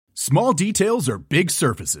Small details are big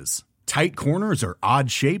surfaces. Tight corners are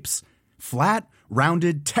odd shapes. Flat,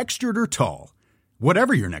 rounded, textured, or tall.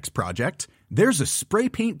 Whatever your next project, there's a spray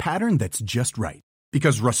paint pattern that's just right.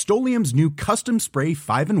 Because Rust-Oleum's new Custom Spray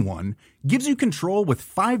 5-in-1 gives you control with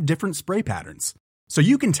 5 different spray patterns. So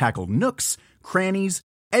you can tackle nooks, crannies,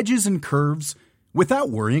 edges, and curves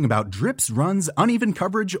without worrying about drips, runs, uneven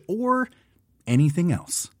coverage, or anything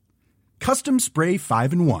else. Custom Spray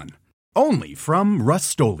 5-in-1. Only from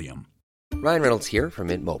Rust-Oleum. Ryan Reynolds here from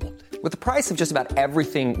Mint Mobile. With the price of just about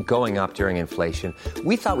everything going up during inflation,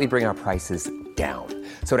 we thought we'd bring our prices down.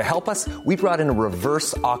 So to help us, we brought in a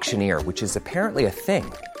reverse auctioneer, which is apparently a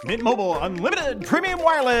thing. Mint Mobile Unlimited Premium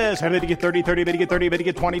Wireless. How to get 30, 30, bit to get 30, bit to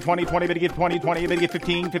get 20, 20, 20, bit to get 20, 20, bit to get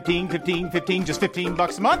 15, 15, 15, 15, just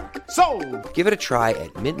 $15 a month? Sold! Give it a try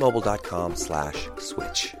at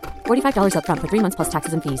mintmobile.com/switch. $45 up front for 3 months plus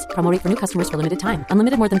taxes and fees. Promo rate for new customers for limited time.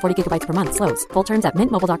 Unlimited more than 40 gigabytes per month. Slows full terms at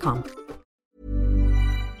mintmobile.com.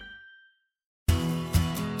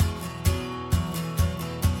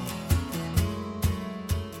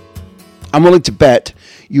 I'm willing to bet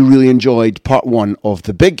you really enjoyed part 1 of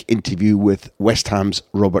the big interview with West Ham's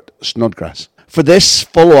Robert Snodgrass. For this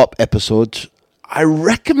follow-up episode, I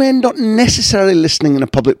recommend not necessarily listening in a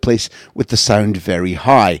public place with the sound very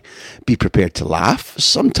high. Be prepared to laugh,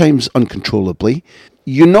 sometimes uncontrollably.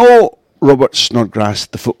 You know Robert Snodgrass,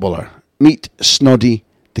 the footballer. Meet Snoddy,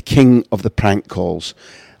 the king of the prank calls,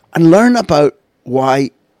 and learn about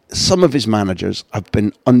why some of his managers have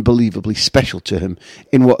been unbelievably special to him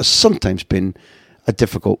in what has sometimes been a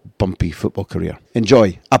difficult, bumpy football career.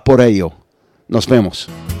 Enjoy. A por ello. Nos vemos.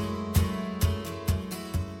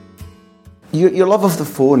 Your love of the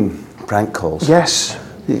phone prank calls. Yes.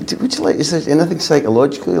 Would you like? Is there anything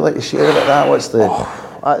psychological you'd like to share about that? What's the?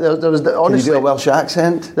 There was the, honestly, can you do a Welsh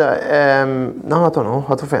accent? No, I don't know.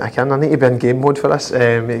 I don't think I can. I need to be in game mode for this.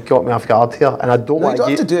 It got me off guard here, and I don't want to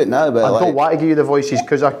have to do it now. But I don't want to give you the voices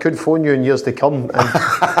because I could phone you in years to come and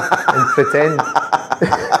pretend.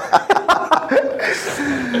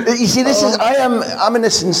 You see, I'm in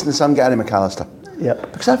this instance. I'm Gary McAllister. Yeah.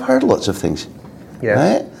 Because I've heard lots of things. Yeah.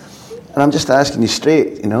 Right. And I'm just asking you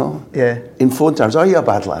straight. Yeah. In phone terms, are you a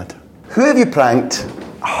bad lad? Who have you pranked?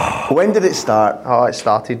 When did it start? Oh, it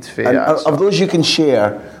started. Of those you can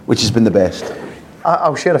share, which has been the best?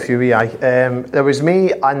 I'll share a few. There was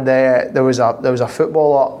me, and there was a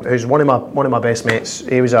footballer who's one of my best mates.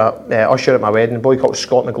 He was a usher at my wedding. A boy called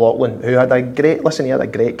Scott McLaughlin, who had a great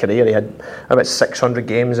career. He had about 600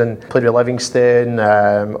 games and played with Livingston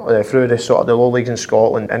through the sort of the low leagues in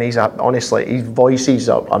Scotland. And honestly, his voices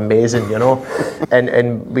are amazing,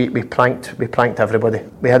 and we pranked everybody.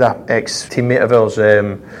 We had an ex-teammate of ours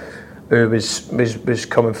who was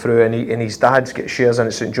coming through, and his dad's got shares in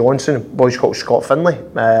at St Johnstone, a boy called Scott Finlay,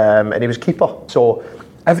 and he was keeper. So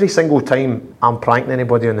every single time I'm pranking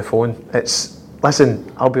anybody on the phone,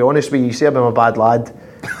 listen, I'll be honest with you, say I'm a bad lad,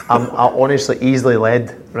 I'm honestly easily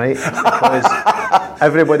led, right? Because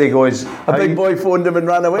everybody goes... A big boy phoned him and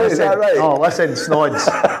ran away, is that right? Oh, listen, Snods,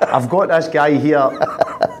 I've got this guy here,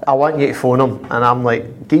 I want you to phone him. And I'm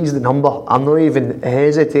like, give us the number. I'm not even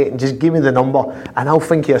hesitating, just give me the number and I'll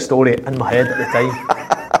think of a story in my head at the time.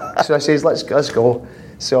 So I says, let's go.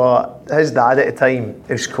 So his dad at the time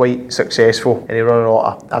was quite successful and he ran a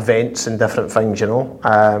lot of events and different things,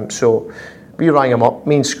 So we rang him up,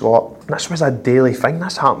 me and Scott. And this was a daily thing.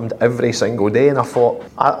 This happened every single day. And I thought,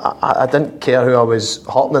 I didn't care who I was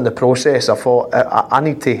hurting in the process. I thought, I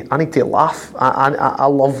need to laugh. I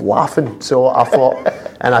love laughing. So I thought,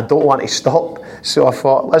 and I don't want to stop. So I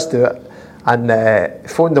thought, let's do it. And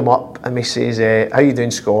phoned him up and he says, how you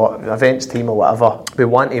doing, Scott? Events team or whatever. We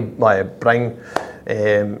want to bring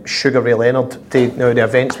Sugar Ray Leonard to the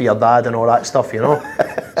events with your dad and all that stuff,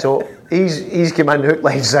 So he's come in hook,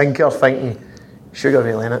 line, sinker thinking, Sugar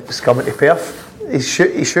Ray Leonard is coming to Perth. His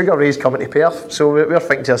Sugar Ray's coming to Perth. So we're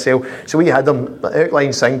thinking to ourselves, so we had him hook,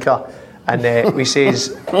 line, sinker, and we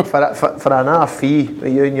says, for another fee,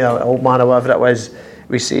 with you and your old man or whatever it was,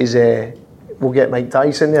 we says, we'll get Mike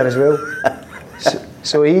Tyson there as well.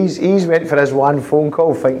 So he's went for his one phone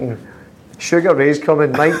call thinking, Sugar Ray's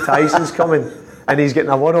coming, Mike Tyson's coming, and he's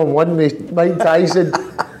getting a one-on-one with Mike Tyson.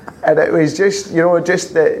 And it was just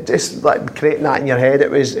like creating that in your head.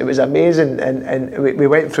 It was amazing, and we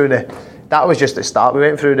went through that was just the start. We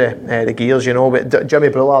went through the gears, But Jimmy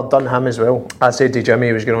Brewer, I'd done him as well. I said to Jimmy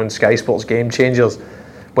he was going on Sky Sports Game Changers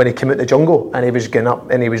when he came out the jungle, and he was getting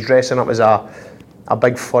up and he was dressing up as a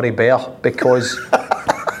big furry bear because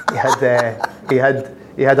he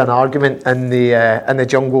had an argument in the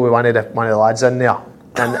jungle with one of the lads in there.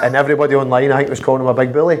 and everybody online, I think, was calling him a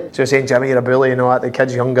big bully. So saying, Jimmy, you're a bully, you know, the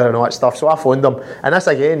kid's younger and all that stuff. So I phoned him, and this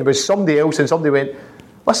again was somebody else, and somebody went,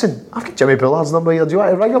 listen, I've got Jimmy Bullard's number here, do you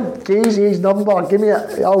want to ring him? Give his number, give me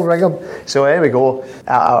it, I'll ring him. So there we go,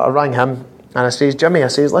 I rang him, and I says, Jimmy, I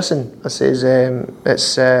says, listen, I says,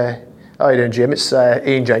 it's, how are you doing, Jim? It's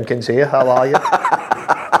Ian Jenkins here, how are you?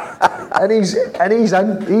 and he's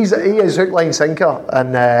in, he is hook, line, sinker,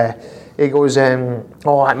 and he goes,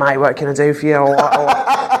 oh, mate, what can I do for you?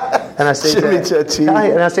 And I says,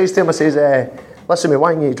 and I says to him, I says, listen, mate,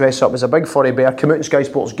 why don't you dress up as a big furry bear, come out in Sky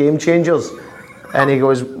Sports Game Changers? And he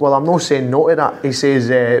goes, well, I'm not saying no to that. He says,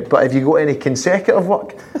 but have you got any consecutive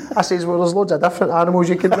work? I says, well, there's loads of different animals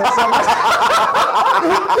you can dress up as.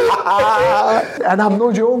 And I'm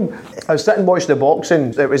no joking. I was sitting and watching the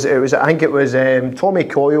boxing. It was. I think it was Tommy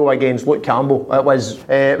Coyle against Luke Campbell. It was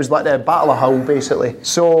like the Battle of Hull, basically.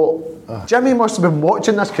 So Jimmy must have been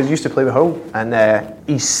watching this because he used to play with Hull, and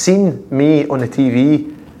he's seen me on the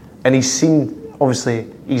TV, and he's seen obviously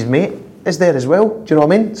his mate is there as well. Do you know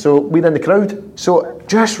what I mean? So we're in the crowd. So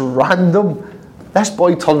just random, this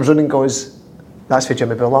boy turns around and goes, "That's for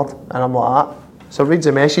Jimmy Bullard," and I'm like that. So reads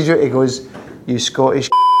the message out. He goes, "You Scottish,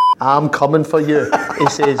 I'm coming for you." He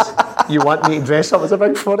says, "You want me to dress up as a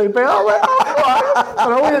big furry bear?" I'm like, oh,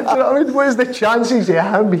 brilliant. Do you know what I mean? What is the chances of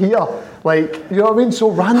him here? Like, you know what I mean?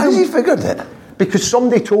 So random. How's he figured it? Because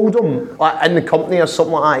somebody told him, like in the company or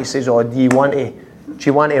something like that. He says, "Oh, do you want to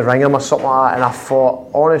ring him or something like that?" And I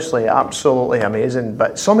thought, honestly, absolutely amazing.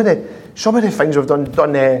 But some of the things we've done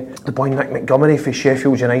the boy Nick Montgomery for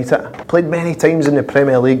Sheffield United, played many times in the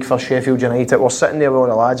Premier League for Sheffield United. We're sitting there with all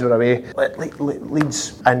the lads, we're away,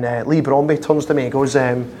 Leeds, and Lee Bromby turns to me, he goes,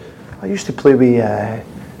 I used to play with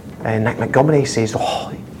Nick Montgomery. He says,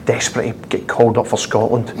 oh, desperate to get called up for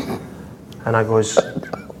Scotland. And I goes,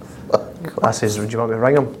 I says, would you want me to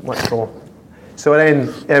ring him? Let's go. So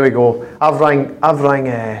then, there we go. I've rang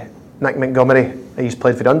Nick Montgomery. He's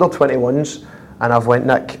played for the under-21s, and I've went,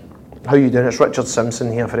 Nick, how you doing? It's Richard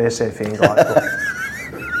Simpson here for SFA in Glasgow.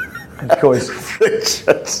 And he goes,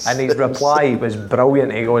 Richard. And his reply was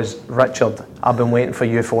brilliant. He goes, Richard, I've been waiting for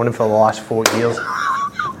you phoning for the last 4 years.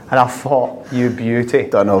 And I thought, you beauty.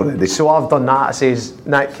 Done already. So I've done that. I says,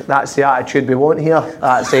 Nick, that's the attitude we want here.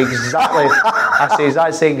 That's exactly. I says,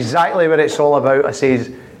 that's exactly what it's all about. I says,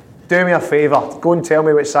 do me a favour, go and tell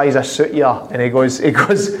me what size I suit you are. And he goes,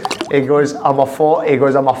 I'm a 40. He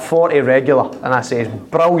goes, I'm a 40 regular. And I says,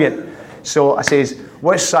 brilliant. So I says,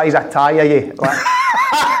 what size of tie are you? Like,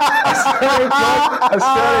 I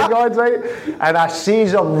swear to God, right? And I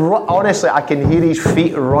sees him, honestly, I can hear his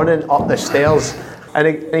feet running up the stairs. And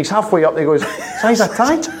he's halfway up and he goes, size of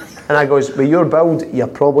tie? And I goes, with your build, you're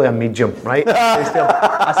probably a medium, right?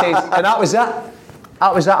 I says, and that was it.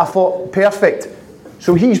 That was it. I thought, perfect.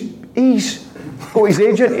 So he's got his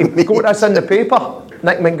agent, he got this in the paper.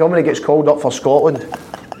 Nick Montgomery gets called up for Scotland.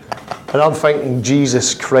 And I'm thinking,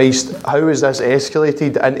 Jesus Christ, how has this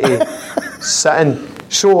escalated into sitting?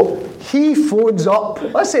 So he phones up,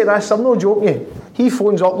 let's say this, I'm not joking you. He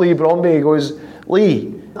phones up Lee Bromby, he goes,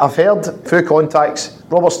 Lee, I've heard through contacts,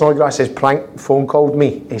 Robert Snodgrass has prank phone called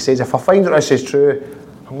me. He says, if I find that this is true,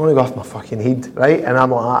 I'm going to go off my fucking head, right? And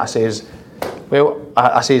I'm like that, I says, well,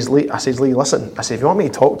 I says, Lee, listen, I says, if you want me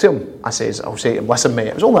to talk to him, I says, I'll say to him, listen mate,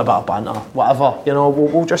 it was only a bit of banter, whatever, you know,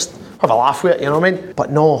 we'll just have a laugh with it, you know what I mean?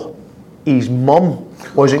 But no, his mum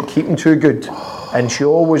wasn't keeping too good, and she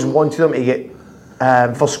always wanted him to get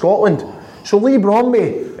for Scotland. So Lee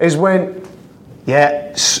Bromby is went,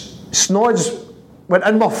 yeah, Snods went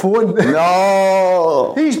in my phone.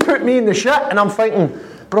 No! He's put me in the shit, and I'm thinking,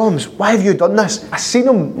 Broms, why have you done this? I seen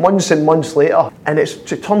him months and months later, and it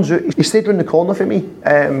turns out he stayed round the corner for me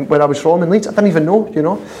where I was from in Leeds. I didn't even know, you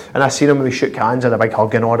know. And I seen him, we shook hands, had a big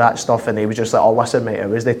hug and all that stuff, and he was just like, oh, listen, mate, it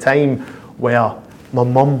was the time where my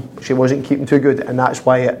mum, she wasn't keeping too good, and that's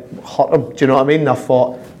why it hurt him. Do you know what I mean? And I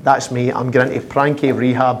thought, that's me, I'm going into pranky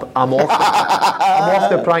rehab, I'm off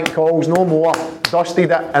the prank calls, no more.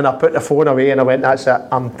 Dusted it, and I put the phone away, and I went, that's it,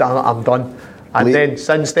 I'm done. And then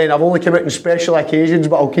since then, I've only come out on special occasions,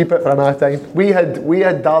 but I'll keep it for another time. We had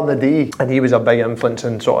Darren D, and he was a big influence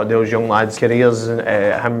in sort of those young lads' careers.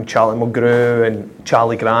 Him, Charlie McGrew, and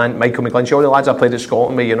Charlie Grant, Michael McGlinchey, all the lads I played at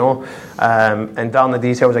Scotland with, you know. And Darren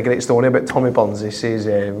D tells a great story about Tommy Burns. He says,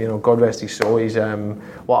 you know, God rest his soul. He's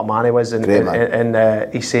what a man he was, and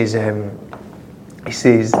he says that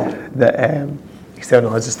he's telling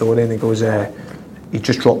the lads a story, and he goes, he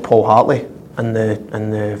just dropped Paul Hartley. And the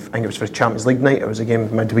I think it was for the Champions League night. It was a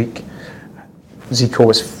game midweek. Zico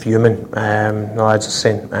was fuming. The lads are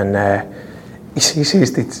saying, and he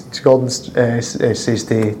says to Gordon, says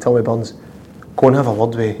to Tommy Burns, go and have a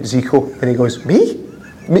word with Zico. And he goes, me?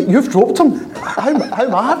 mate, you've dropped him. How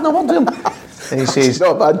am I having a word with him? And he says, it's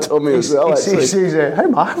not bad, Tommy, as well. He says, how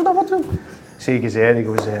am I having a word with him? So he goes there and he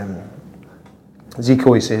goes,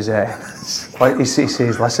 Zico, he says, he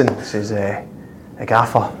says, listen, he says, the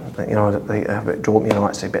gaffer, you know, dropped me and all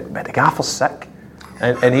that stuff, but the gaffer's sick.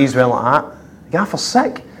 And he's went like that, the gaffer's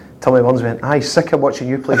sick? Tommy Burns went, aye, sick of watching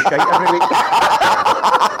you play shite every week.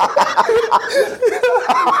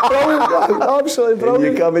 Brilliant, absolutely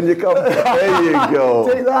brilliant. You come. There you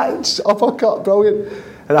go. Take that, it's uppercut, brilliant.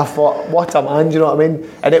 And I thought, what a man, do you know what I mean?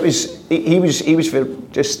 And it was, he was for,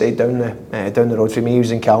 just stayed down the road from me. He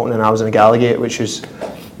was in Calton and I was in Gallagate, which was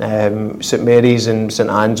St Mary's and St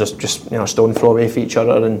Anne's, just you know, stone throw away from each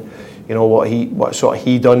other. And you know what sort of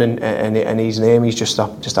he done in his name. He's just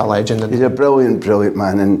a legend. He's a brilliant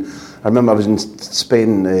man. And I remember I was in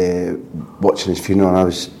Spain watching his funeral, and I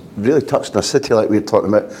was really touched in a city like we were talking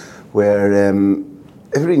about, where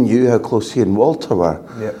everybody knew how close he and Walter were.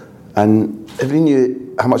 Yeah. And everybody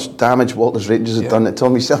knew how much damage Walter's Rangers had done to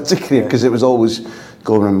Tommy's Celtic career, because it was always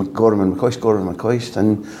Gorman McCoist.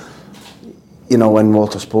 And you know, when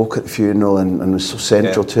Walter spoke at the funeral and was so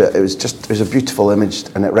central to it, it was a beautiful image,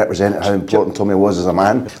 and it represented how important Tommy was as a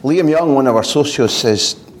man. Liam Young, one of our socios,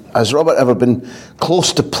 says, has Robert ever been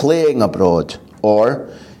close to playing abroad? Or,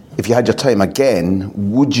 if you had your time again,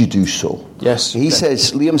 would you do so? Yes.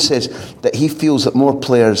 Liam says that he feels that more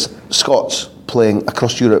players, Scots, playing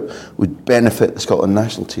across Europe would benefit the Scotland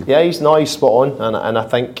national team. Yeah, he's spot on, and I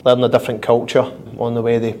think learning a different culture on the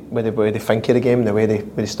way they think of the game, the way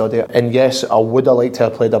they study it. And yes, I would have liked to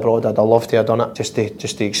have played abroad. I'd have loved to have done it just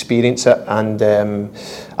to experience it. And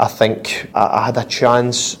I think I had a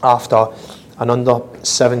chance after an under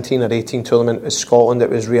 17 or 18 tournament with Scotland.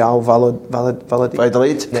 It was Real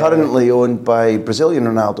Valladolid, currently owned by Brazilian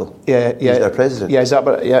Ronaldo. Yeah. He's their president. Yeah, is that?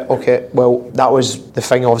 But yeah, okay. Well, that was the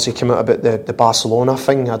thing. Obviously, came out about the Barcelona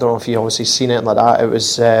thing. I don't know if you obviously seen it like that. It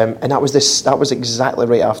was, and that was exactly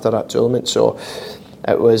right after that tournament. So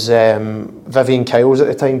it was Vivian Kyles at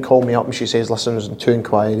the time called me up and she says, "Listen, there's 2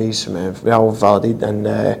 inquiries from Real Valladolid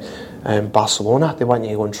and Barcelona. They want you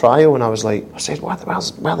to go on trial." And I said, where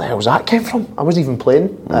the hell's that came from? I wasn't even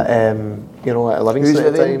playing at Livingston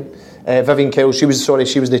at the time. Vivian Kyles, she was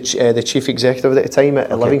the chief executive at the time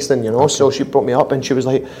at Livingston, you know. Okay. So she brought me up and she was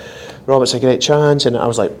like, "Robert's a great chance," and I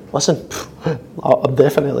was like, "Listen, I'm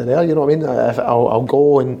definitely there." You know what I mean? I'll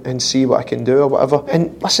go and see what I can do or whatever.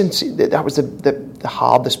 And listen, see, that was the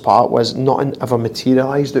hardest part, was nothing ever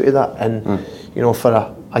materialised out of that. And you know,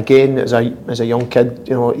 again as a young kid,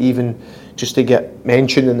 you know, even just to get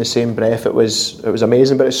mentioned in the same breath, it was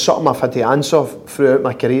amazing. But it's something I've had to answer throughout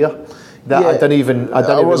my career. That I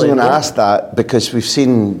wasn't going to ask that, because we've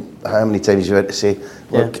seen how many times you had to say,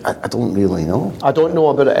 "Look, I don't really know. I don't know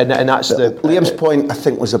about it," and that's Liam's point, I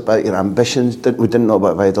think, was about your ambitions. We didn't know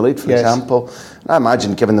about Valladolid, for example. And I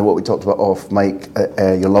imagine, given what we talked about off mic,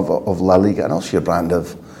 your love of La Liga, and also your brand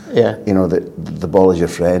of, you know, the ball is your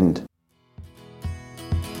friend.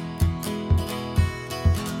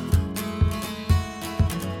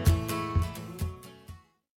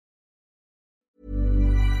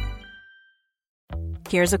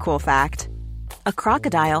 Here's a cool fact. A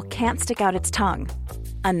crocodile can't stick out its tongue.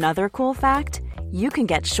 Another cool fact, you can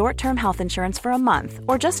get short-term health insurance for a month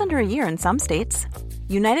or just under a year in some states.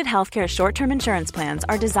 United Healthcare short-term insurance plans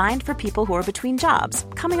are designed for people who are between jobs,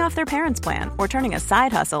 coming off their parents' plan, or turning a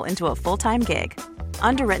side hustle into a full-time gig.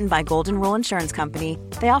 Underwritten by Golden Rule Insurance Company,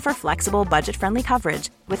 they offer flexible, budget-friendly coverage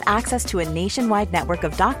with access to a nationwide network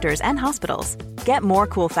of doctors and hospitals. Get more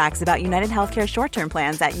cool facts about United Healthcare short-term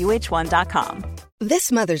plans at uh1.com.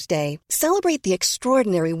 This Mother's Day, celebrate the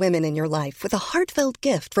extraordinary women in your life with a heartfelt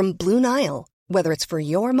gift from Blue Nile. Whether it's for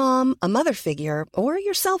your mom, a mother figure, or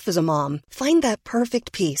yourself as a mom, find that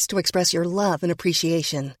perfect piece to express your love and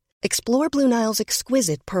appreciation. Explore Blue Nile's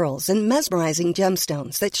exquisite pearls and mesmerizing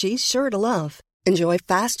gemstones that she's sure to love. Enjoy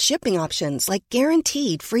fast shipping options like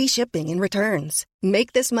guaranteed free shipping and returns.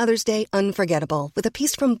 Make this Mother's Day unforgettable with a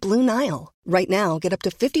piece from Blue Nile. Right now, get up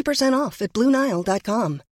to 50% off at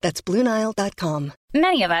BlueNile.com. That's BlueNile.com.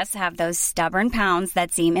 Many of us have those stubborn pounds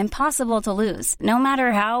that seem impossible to lose, no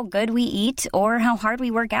matter how good we eat or how hard we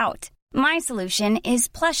work out. My solution is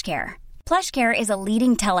PlushCare. PlushCare is a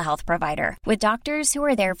leading telehealth provider with doctors who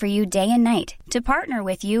are there for you day and night to partner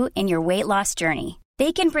with you in your weight loss journey.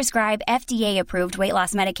 They can prescribe FDA-approved weight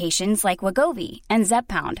loss medications like Wegovy and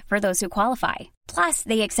Zepbound for those who qualify. Plus,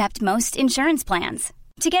 they accept most insurance plans.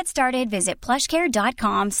 To get started, visit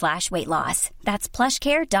plushcare.com/weightloss. That's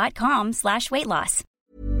plushcare.com/weightloss.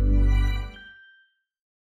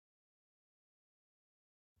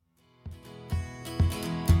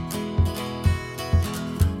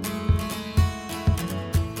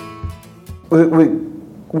 we're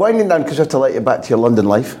winding down because I have to let you back to your London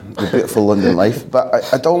life, your beautiful London life.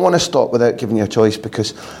 But I don't want to stop without giving you a choice,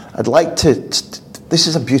 because I'd like to. This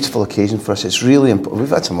is a beautiful occasion for us. It's really important. We've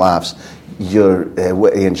had some laughs. You're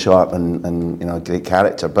witty and sharp and a great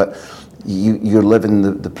character, but you're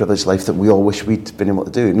living the privileged life that we all wish we'd been able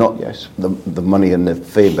to do. Not the money and the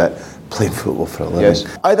fame, but playing football for a living. Yes.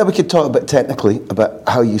 Either we could talk a bit technically about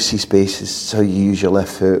how you see spaces, how you use your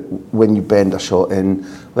left foot, when you bend a shot in,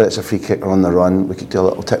 whether it's a free kick or on the run. We could do a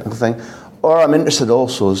little technical thing. Or I'm interested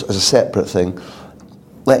also, as a separate thing,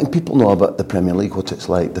 letting people know about the Premier League, what it's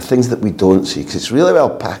like, the things that we don't see, because it's really well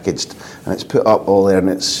packaged and it's put up all there in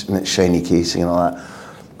its shiny casing and all that.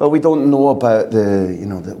 But we don't know about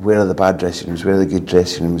where are the bad dressing rooms, where are the good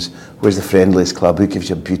dressing rooms, where's the friendliest club, who gives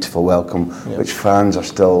you a beautiful welcome, which fans are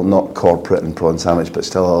still not corporate and prawn sandwich, but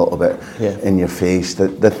still a little bit in your face.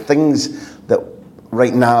 The things that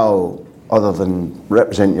right now, other than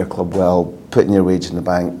representing your club well, putting your wage in the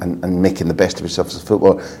bank and making the best of yourself as a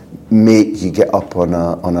footballer, make you get up on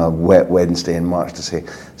a wet Wednesday in March to say,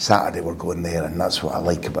 Saturday we're going there, and that's what I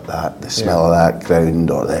like about that, the smell of that ground,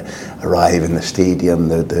 or the arrive in the stadium,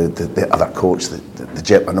 the other coach, the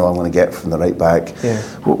jet I know I'm going to get from the right back.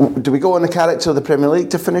 Do we go on the character of the Premier League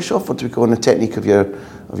to finish off, or do we go on the technique of your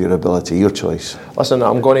ability, your choice? Listen,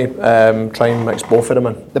 I'm going to try and mix both of them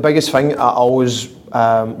in. The biggest thing I always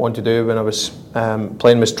want to do when I was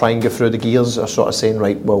playing was try and go through the gears, or sort of saying,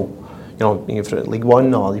 right, well, you go through League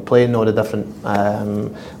One, or you play in all the different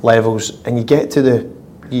levels, and you get to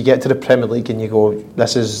the Premier League and you go,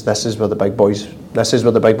 this is where the big boys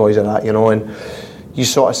are at, and you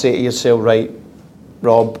sort of say to yourself, right,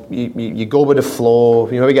 Rob, you go with the flow,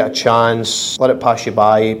 you maybe get a chance, let it pass you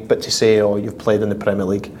by, but to say, oh, you've played in the Premier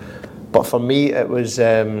League. But for me, it was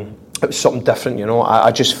something different,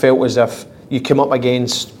 I just felt as if you came up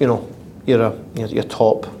against, your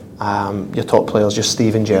top players, your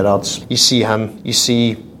Steven Gerrards. You see him, you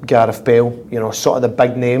see Gareth Bale, sort of the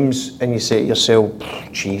big names, and you say to yourself,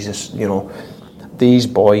 Jesus, these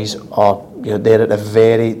boys are, they're at the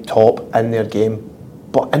very top in their game.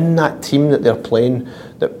 But in that team that they're playing,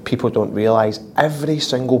 that people don't realise, every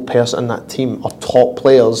single person in that team are top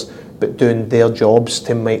players, but doing their jobs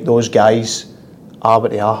to make those guys are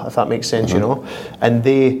what they are, if that makes sense, And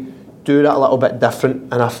they do that a little bit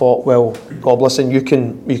different, and I thought, well, God, listen, you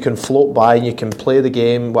can float by and you can play the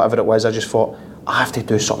game, whatever it was. I just thought, I have to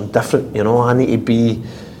do something different, I need to be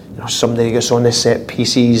somebody who gets on the set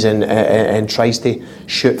pieces and tries to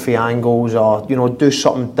shoot for angles, or do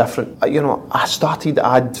something different. I started to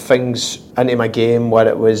add things into my game where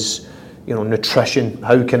it was nutrition.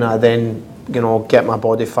 How can I then get my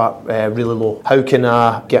body fat really low? How can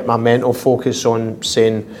I get my mental focus on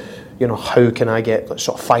saying, how can I get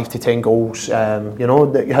sort of 5 to 10 goals? Then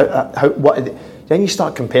you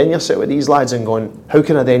start comparing yourself with these lads and going, how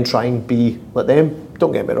can I then try and be like them?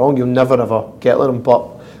 Don't get me wrong, you'll never ever get like them.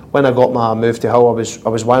 But when I got my move to Hull, I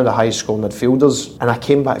was one of the high school midfielders, and I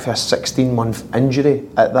came back for a 16-month injury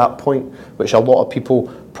at that point, which a lot of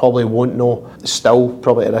people probably won't know still,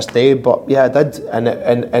 probably to this day. But yeah, I did, and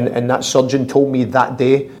that surgeon told me that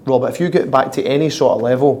day, Robert, if you get back to any sort of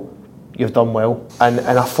level, you've done well. And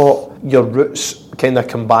I thought your roots kind of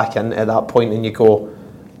come back in at that point, and you go,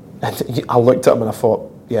 and I looked at him and I thought,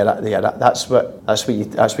 that's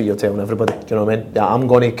what you're telling everybody. Do you know what I mean? Yeah, I'm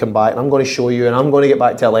going to come back and I'm going to show you, and I'm going to get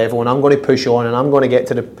back to a level, and I'm going to push on, and I'm going to get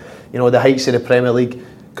to the heights of the Premier League.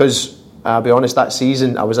 Because I'll be honest, that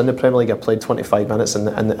season I was in the Premier League, I played 25 minutes in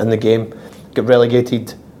the game, got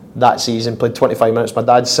relegated that season, played 25 minutes. My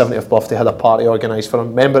dad's 70th birthday, had a party organised for him.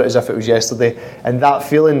 Remember it as if it was yesterday. And that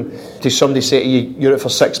feeling to somebody say to you, you're out for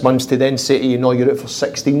 6 months, to then say to you, no, you're out for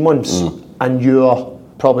 16 months, and you're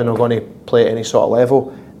probably not going to play at any sort of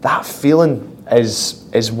level. That feeling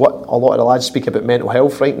is what a lot of the lads speak about mental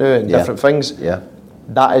health right now and different things. Yeah.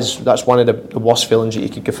 That's one of the worst feelings that you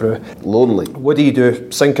could go through. Lonely. What do you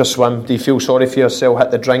do? Sink or swim? Do you feel sorry for yourself?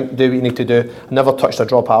 Hit the drink? Do what you need to do? I never touched a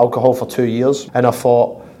drop of alcohol for 2 years, and I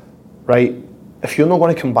thought, right, if you're not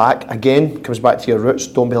going to come back, again, comes back to your roots,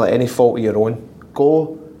 don't be like any fault of your own.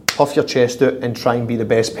 Go, puff your chest out and try and be the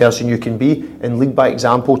best person you can be, and lead by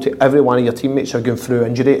example to every one of your teammates who are going through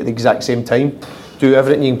injury at the exact same time. Do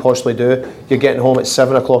everything you can possibly do. You're getting home at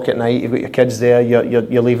 7 o'clock at night, you've got your kids there,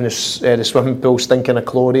 you're leaving the swimming pool stinking of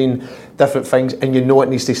chlorine, different things, and you know it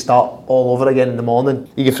needs to start all over again in the morning.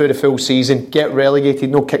 You get through the full season, get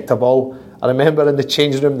relegated, no kicked a ball. I remember in the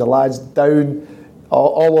changing room, the lads down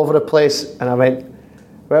all over the place, and I went,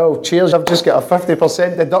 well, cheers, I've just got a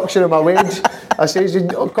 50% deduction of my wage. I says,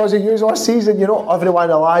 because of you all season, every one of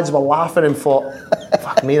the lads were laughing and thought,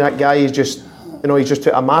 fuck me, that guy is just, he's just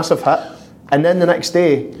took a massive hit. And then the next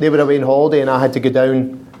day, they were away on holiday and I had to go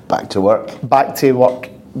down. Back to work, back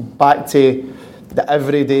to the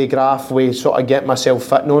everyday graph way, sort of get myself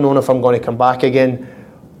fit, not knowing if I'm going to come back again.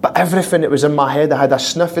 But everything that was in my head, I had a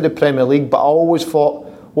sniff of the Premier League, but I always thought,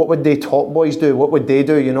 what would they top boys do? What would they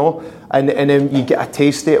do, you know? And then you get a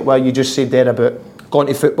taste of it where you just said there about going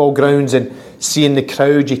to football grounds and seeing the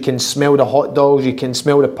crowd, you can smell the hot dogs, you can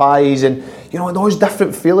smell the pies, and you know, those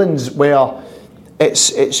different feelings where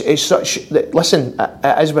it's such, listen,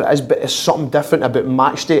 it is what it is, but it's something different about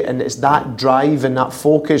match day, and it's that drive and that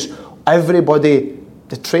focus. Everybody,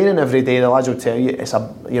 the training every day, the lads will tell you, it's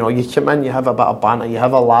a, you know, you come in, you have a bit of banter, you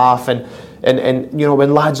have a laugh, and you know,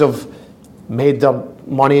 when lads have made their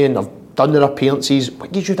money and have done their appearances,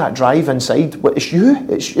 what gives you that drive inside? Well, it's you.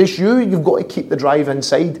 It's you. You've got to keep the drive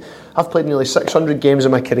inside. I've played nearly 600 games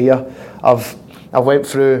in my career. I've went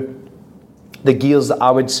through the gears that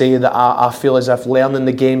I would say that I feel as if learning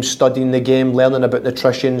the game, studying the game, learning about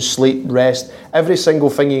nutrition, sleep, rest, every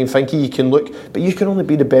single thing you can think of, you can look, but you can only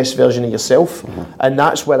be the best version of yourself. And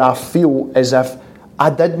that's where I feel as if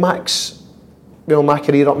I did max, you know, my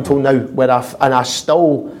career up until now,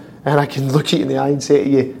 and I can look at you in the eye and say to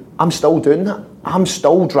you, I'm still doing that. I'm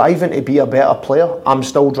still driving to be a better player. I'm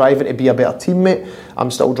still driving to be a better teammate. I'm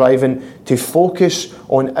still driving to focus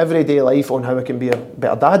on everyday life, on how I can be a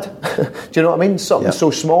better dad. Do you know what I mean? Something so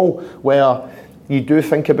small where you do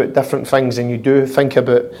think about different things, and you do think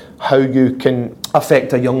about how you can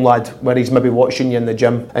affect a young lad where he's maybe watching you in the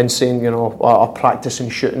gym and saying, you know, I'm practicing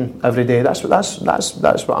shooting every day. That's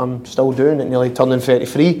what I'm still doing at nearly turning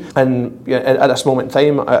 33. And at this moment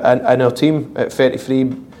in time, in our team at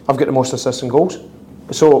 33, I've got the most assists and goals.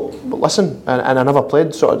 So, listen, and I never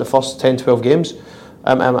played sort of the first 10, 12 games.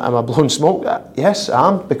 Am I blowing smoke? Yes, I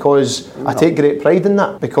am, because I take great pride in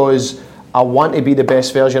that, because I want to be the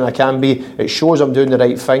best version I can be. It shows I'm doing the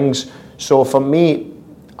right things. So for me,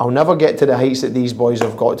 I'll never get to the heights that these boys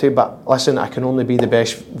have got to, but listen, I can only be the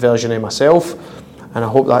best version of myself, and I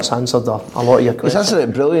hope that's answered a lot of your questions. He's answered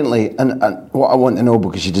it brilliantly, and what I want to know,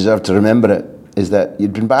 because you deserve to remember it, is that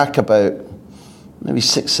you'd been back about maybe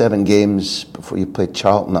 6-7 games before you played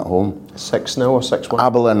Charlton at home. 6-0 or 6-1.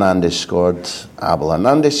 Abel Hernandez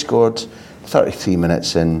scored 33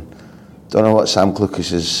 minutes in. Don't know what Sam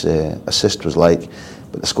Clucas's assist was like,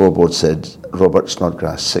 but the scoreboard said Robert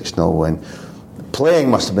Snodgrass 6-0 win.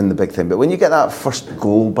 Playing must have been the big thing, but when you get that first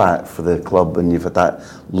goal back for the club and you've had that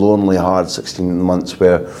lonely, hard 16 months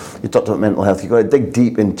where you talked about mental health, you've got to dig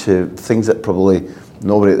deep into things that probably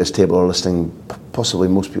nobody at this table or listening, possibly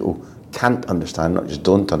most people, can't understand, not just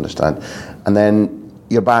don't understand. And then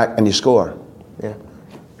you're back and you score. Yeah.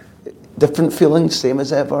 Different feelings, same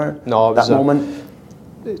as ever? No, that moment?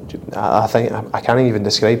 I think I can't even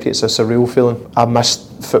describe it. It's a surreal feeling. I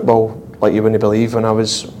missed football like you wouldn't believe when I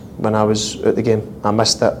was at the game. I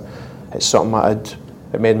missed it. It's something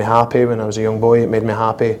it made me happy when I was a young boy. It made me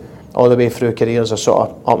happy all the way through careers. I sort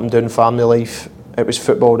of up and down family life. It was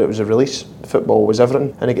football that was a release. Football was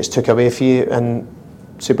everything, and it gets took away from you. And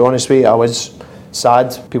to be honest with you, I was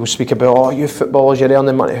sad. People speak about, oh, you footballers, you're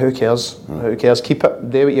earning money. Who cares? Who cares? Keep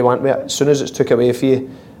it. Do what you want with it. As soon as it's took away from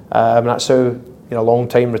you, that's how. You know, a long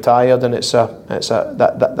time retired, and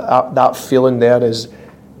that feeling there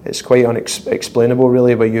it's quite unexplainable,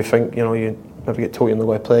 really. Where you think, you know, you never get told you're not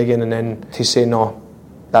going to play again, and then to say no,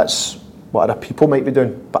 that's what other people might be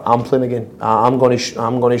doing, but I'm playing again. I'm going to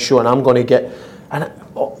show, and I'm going to get. And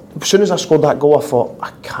as soon as I scored that goal, I thought,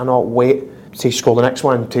 I cannot wait to score the next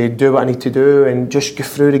one, to do what I need to do, and just go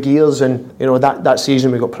through the gears. And you know, that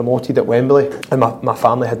season we got promoted at Wembley, and my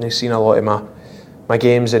family hadn't seen a lot of my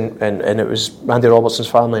games, and it was Randy Robertson's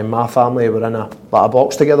family and my family were in a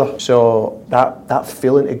box together. So that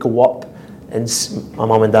feeling to go up, and my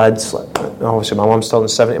mum and dad's, like, obviously my mum's turning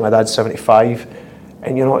 70, my dad's 75,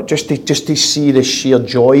 and you know, just to see the sheer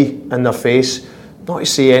joy in their face, not to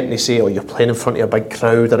say anything to say, oh, you're playing in front of a big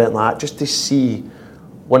crowd or anything like that, just to see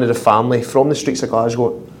one of the family from the streets of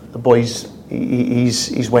Glasgow, the boys,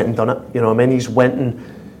 he's went and done it, you know what I mean? He's went and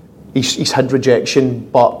he's had rejection,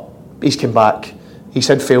 but he's come back. He's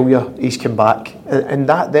had failure, he's come back, and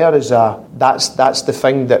that there is that's the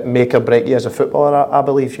thing that make or break you as a footballer, I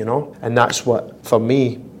believe, you know, and that's what, for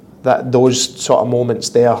me, that those sort of moments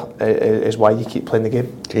there is why you keep playing the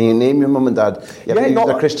game. Can you name your mum and dad? You haven't used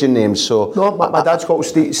their Christian names, so... No, my dad's called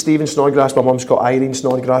Stephen Snodgrass, my mum's called Irene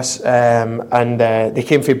Snodgrass, and they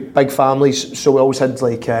came from big families, so we always had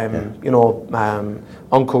like, you know,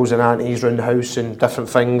 uncles and aunties around the house and different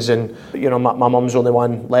things, and you know, my mum's the only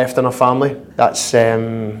one left in her family. That's you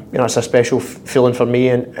know, it's a special feeling for me,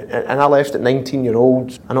 and I left at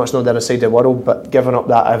 19-year-old. I know it's not the other side of the world, but giving up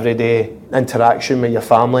that everyday interaction with your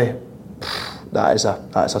family, that is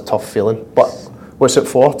a tough feeling. But what's it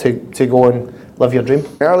for? To go and live your dream?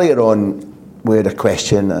 Earlier on, we had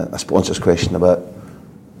a sponsor's question about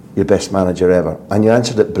your best manager ever, and you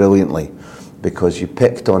answered it brilliantly, because you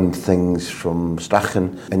picked on things from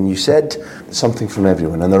Strachan and you said something from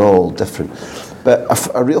everyone, and they're all different. But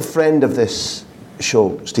a real friend of this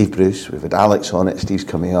show, Steve Bruce, we've had Alex on it, Steve's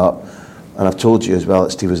coming up, and I've told you as well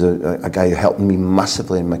that Steve was a guy who helped me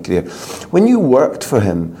massively in my career. When you worked for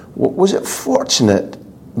him, was it fortunate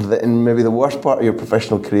that in maybe the worst part of your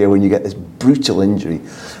professional career, when you get this brutal injury,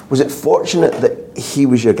 was it fortunate that he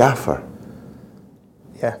was your gaffer?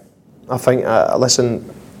 Yeah, I think, I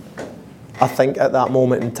think at that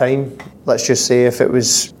moment in time, let's just say if it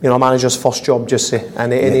was, a manager's first job, just say,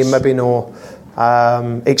 and he maybe no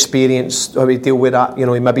experience how to deal with that,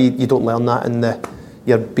 maybe you don't learn that in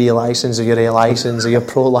your B licence or your A licence or your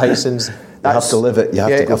pro licence. You have to live it. You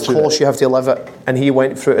have to go through it. Of course, you have to live it. And he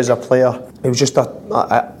went through it as a player. He was just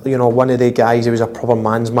one of the guys. He was a proper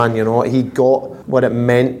man's man. He got what it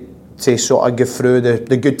meant to sort of go through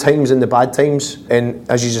the good times and the bad times. And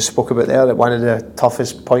as you just spoke about there, that one of the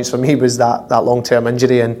toughest points for me was that long-term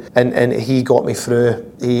injury, and he got me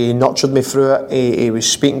through. He nurtured me through it. He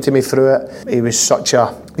was speaking to me through it. He was such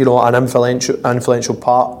an influential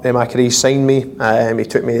part in my career. He signed me. He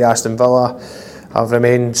took me to Aston Villa. I've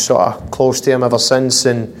remained sort of close to him ever since,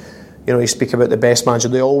 and you speak about the best manager,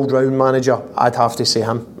 the all-round manager. I'd have to say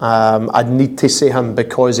him. I'd need to say him,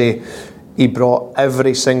 because he brought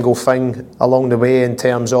every single thing along the way in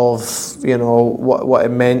terms of what it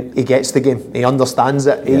meant. He gets the game. He understands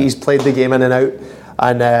it. Yeah. He's played the game in and out,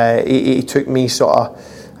 and he took me sort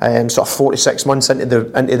of 46 months into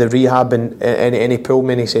the rehab, and he pulled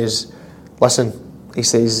me and he says, "Listen." He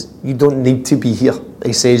says, "You don't need to be here."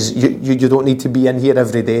 He says, you don't need to be in here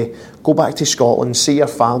every day. Go back to Scotland, see your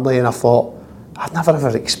family." And I thought, I'd never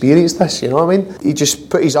ever experienced this, you know what I mean? He just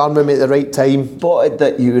put his arm around me at the right time. Spotted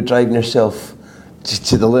that you were driving yourself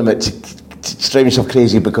to the limit, to driving yourself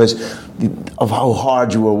crazy because of how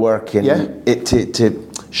hard you were working. Yeah. To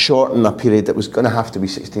shorten a period that was going to have to be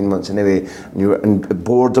 16 months anyway. And you were in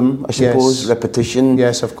boredom, I suppose, yes. Repetition.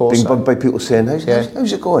 Yes, of course. Being bugged by people saying, how's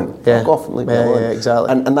it going? Yeah. Fuck off and leave me Yeah, alone. yeah, exactly.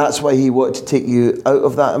 And that's why he wanted to take you out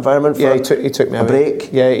of that environment for he took me a away.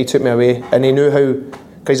 break? Yeah, he took me away. And he knew how,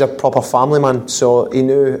 because he's a proper family man, so he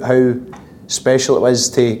knew how special it was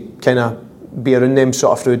to kind of be around them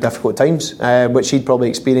sort of through difficult times, which he'd probably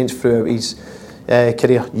experienced throughout his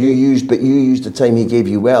career. You used the time he gave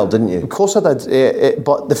you well, didn't you? Of course I did,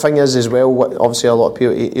 but the thing is as well, obviously a lot of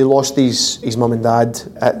people, he lost his mum and dad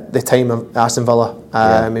at the time of Aston Villa.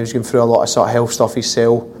 He was going through a lot of sort of health stuff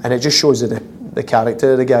himself, and it just shows the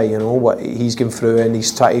character of the guy, what he's going through, and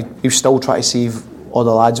he was still trying to see if all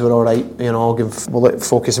the lads were all right,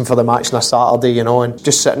 focusing for the match on a Saturday, and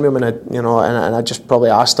just sitting with him, and I just probably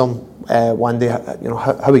asked him one day,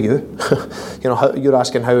 how are you? You're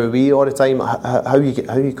asking how are we all the time. How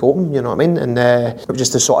you coping? You know what I mean? And it was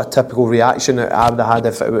just a sort of typical reaction that I would have had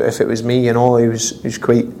if it was me. He was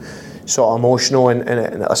quite sort of emotional,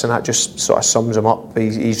 and listen, that just sort of sums him up.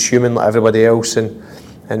 He's human like everybody else, and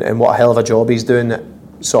what a hell of a job he's doing at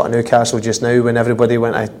sort of Newcastle just now, when everybody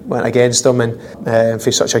went against him, and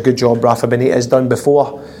for such a good job Rafa Benitez done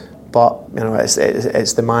before. But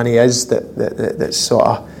it's the man he is that sort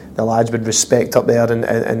of the lads would respect up there,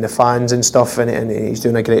 and the fans and stuff, and he's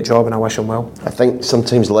doing a great job, and I wish him well. I think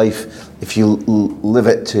sometimes life, if you live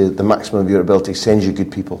it to the maximum of your ability, sends you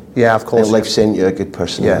good people. Yeah, of course. And life sent you a good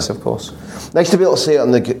person. Yes, of course. Nice to be able to say it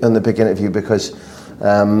on the big interview, because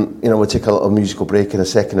we'll take a little musical break in a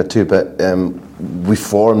second or two, but we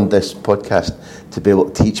formed this podcast to be able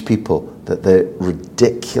to teach people that the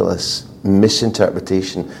ridiculous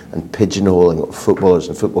misinterpretation and pigeonholing of footballers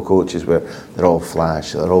and football coaches, where they're all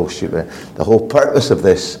flash, they're all shooting. The whole purpose of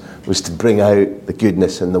this was to bring out the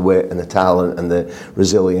goodness and the wit and the talent and the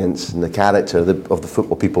resilience and the character of the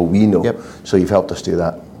football people we know. Yep. So you've helped us do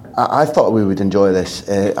that. I thought we would enjoy this.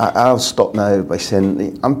 I'll stop now by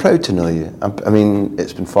saying I'm proud to know you.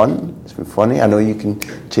 It's been fun. It's been funny. I know you can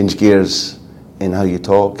change gears in how you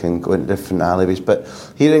talk and go into different alleyways, but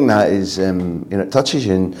hearing that is, it touches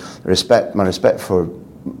you. And my respect for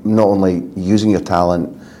not only using your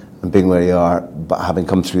talent and being where you are, but having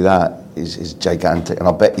come through that is gigantic. And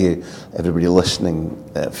I'll bet you everybody listening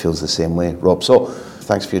feels the same way, Rob. So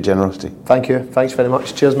thanks for your generosity. Thank you. Thanks very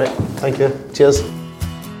much. Cheers, mate. Thank you. Cheers.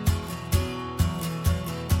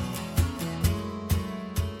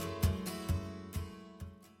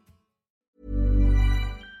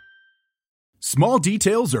 Small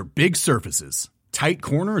details are big surfaces. Tight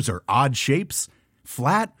corners are odd shapes.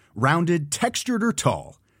 Flat, rounded, textured, or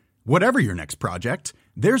tall. Whatever your next project,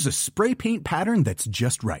 there's a spray paint pattern that's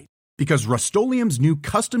just right. Because Rust-Oleum's new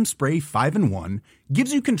Custom Spray 5-in-1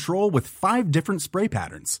 gives you control with 5 different spray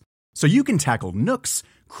patterns. So you can tackle nooks,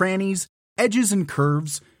 crannies, edges, and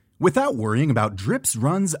curves without worrying about drips,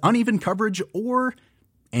 runs, uneven coverage, or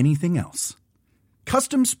anything else.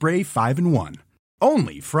 Custom Spray 5-in-1.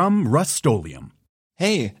 Only from Rust-Oleum.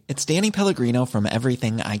 Hey, it's Danny Pellegrino from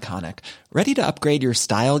Everything Iconic. Ready to upgrade your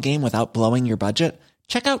style game without blowing your budget?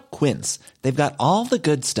 Check out Quince. They've got all the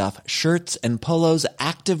good stuff, shirts and polos,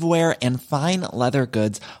 activewear, and fine leather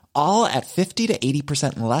goods, all at 50 to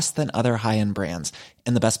 80% less than other high-end brands.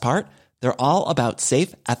 And the best part? They're all about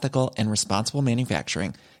safe, ethical, and responsible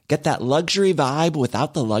manufacturing. Get that luxury vibe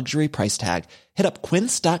without the luxury price tag. Hit up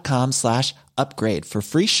quince.com/upgrade for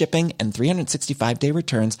free shipping and 365-day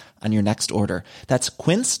returns on your next order. That's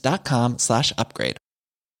quince.com/upgrade.